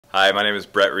Hi, my name is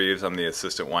Brett Reeves. I'm the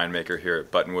Assistant Winemaker here at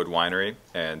Buttonwood Winery,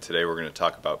 and today we're going to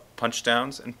talk about punch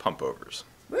downs and pump overs.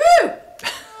 Woo!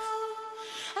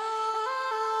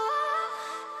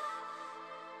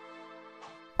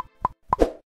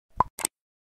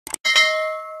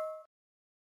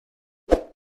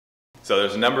 So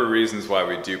there's a number of reasons why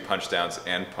we do punch downs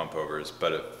and pump overs,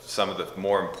 but some of the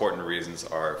more important reasons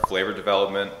are flavor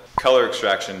development, color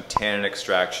extraction, tannin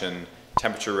extraction,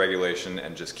 temperature regulation,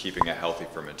 and just keeping a healthy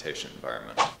fermentation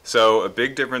environment. So a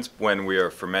big difference when we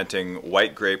are fermenting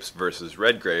white grapes versus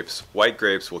red grapes. White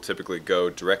grapes will typically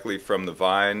go directly from the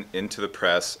vine into the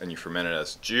press and you ferment it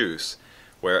as juice,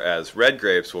 whereas red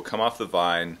grapes will come off the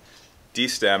vine,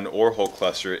 destemmed or whole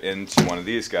cluster into one of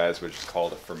these guys, which is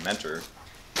called a fermenter.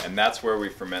 And that's where we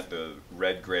ferment the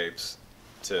red grapes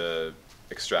to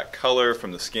extract color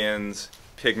from the skins,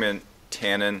 pigment,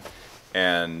 tannin,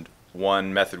 and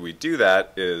one method we do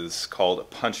that is called a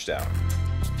punch down.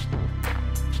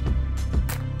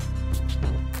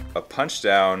 A punch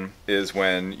down is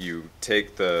when you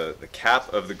take the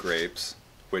cap of the grapes,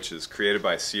 which is created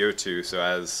by CO2, so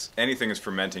as anything is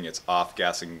fermenting, it's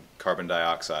off-gassing carbon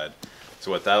dioxide. So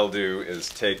what that'll do is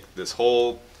take this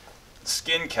whole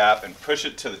skin cap and push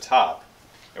it to the top.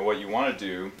 And what you want to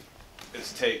do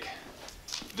is take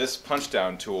this punch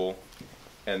down tool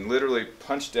and literally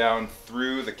punch down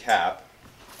through the cap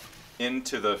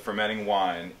into the fermenting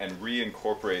wine and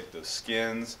reincorporate the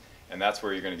skins, and that's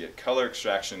where you're going to get color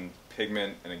extraction,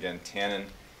 pigment, and again tannin,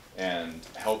 and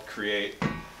help create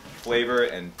flavor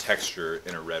and texture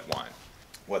in a red wine.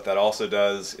 What that also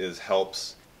does is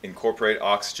helps incorporate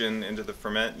oxygen into the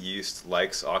ferment. Yeast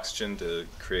likes oxygen to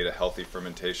create a healthy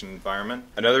fermentation environment.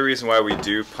 Another reason why we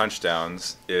do punch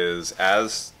downs is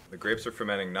as the grapes are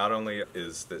fermenting, not only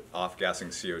is the off-gassing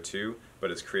CO2,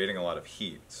 but it's creating a lot of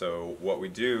heat. So what we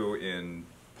do in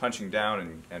punching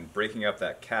down and breaking up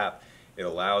that cap, it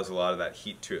allows a lot of that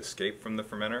heat to escape from the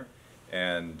fermenter,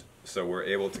 and so we're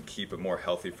able to keep a more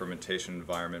healthy fermentation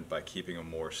environment by keeping a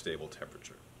more stable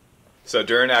temperature. So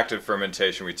during active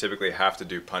fermentation, we typically have to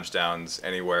do punch downs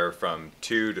anywhere from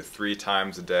 2 to 3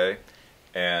 times a day.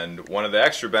 And one of the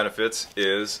extra benefits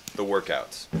is the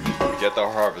workouts. You get the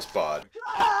harvest bod.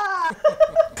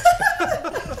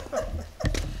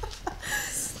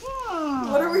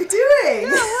 What are we doing?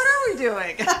 Yeah, what are we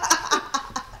doing?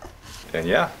 And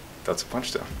yeah, that's a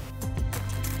punch down.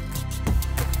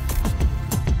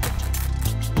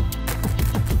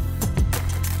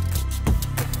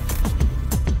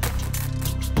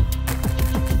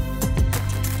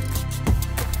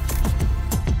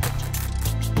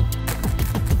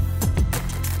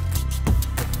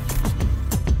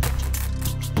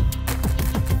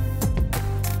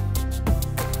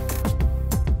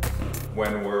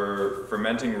 When we're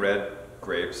fermenting red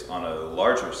grapes on a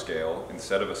larger scale,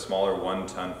 instead of a smaller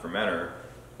 1-ton fermenter,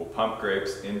 we'll pump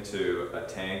grapes into a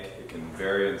tank. It can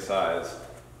vary in size.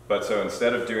 But so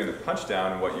instead of doing the punch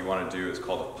down, what you want to do is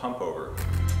called a pump over.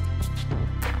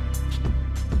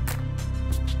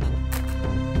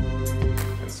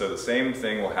 And so the same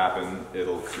thing will happen.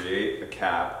 It'll create a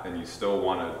cap, and you still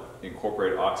want to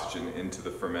incorporate oxygen into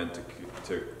the ferment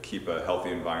to keep a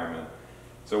healthy environment.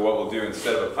 So what we'll do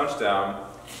instead of a punch down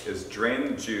is drain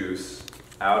the juice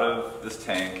out of this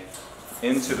tank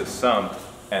into the sump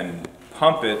and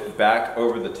pump it back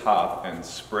over the top and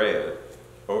spray it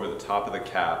over the top of the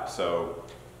cap. So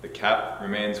the cap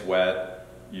remains wet,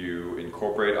 you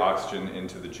incorporate oxygen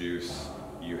into the juice,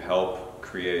 you help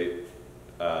create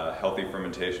a healthy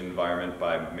fermentation environment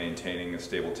by maintaining a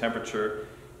stable temperature,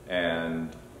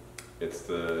 and it's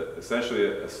essentially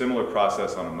a similar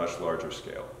process on a much larger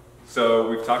scale. So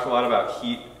we've talked a lot about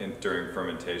heat during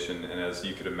fermentation, and as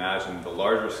you could imagine, the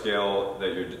larger scale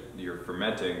that you're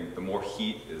fermenting, the more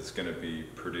heat is going to be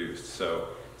produced. So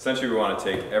essentially we want to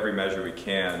take every measure we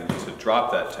can to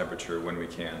drop that temperature when we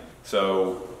can.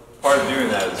 So part of doing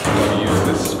that is we use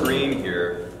this screen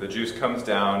here. The juice comes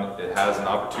down, it has an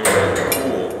opportunity to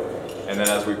cool, and then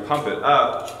as we pump it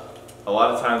up, a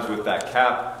lot of times with that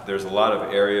cap, there's a lot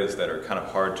of areas that are kind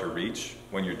of hard to reach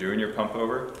when you're doing your pump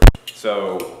over.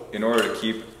 So in order to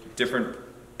keep different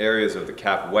areas of the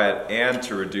cap wet and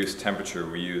to reduce temperature,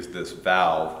 we use this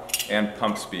valve and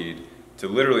pump speed to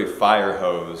literally fire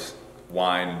hose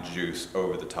wine and juice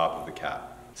over the top of the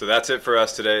cap. So that's it for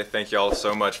us today. Thank you all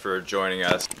so much for joining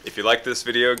us. If you like this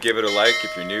video, give it a like.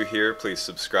 If you're new here, please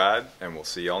subscribe, and we'll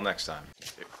see you all next time.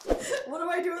 What do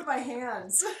I do with my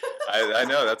hands? I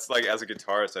know, that's like, as a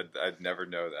guitarist, I'd never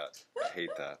know that. I hate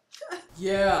that.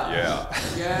 Yeah.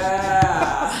 Yeah.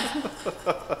 Yeah.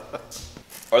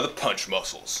 Are the punch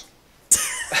muscles.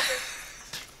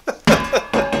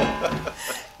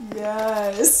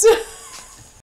 Yes.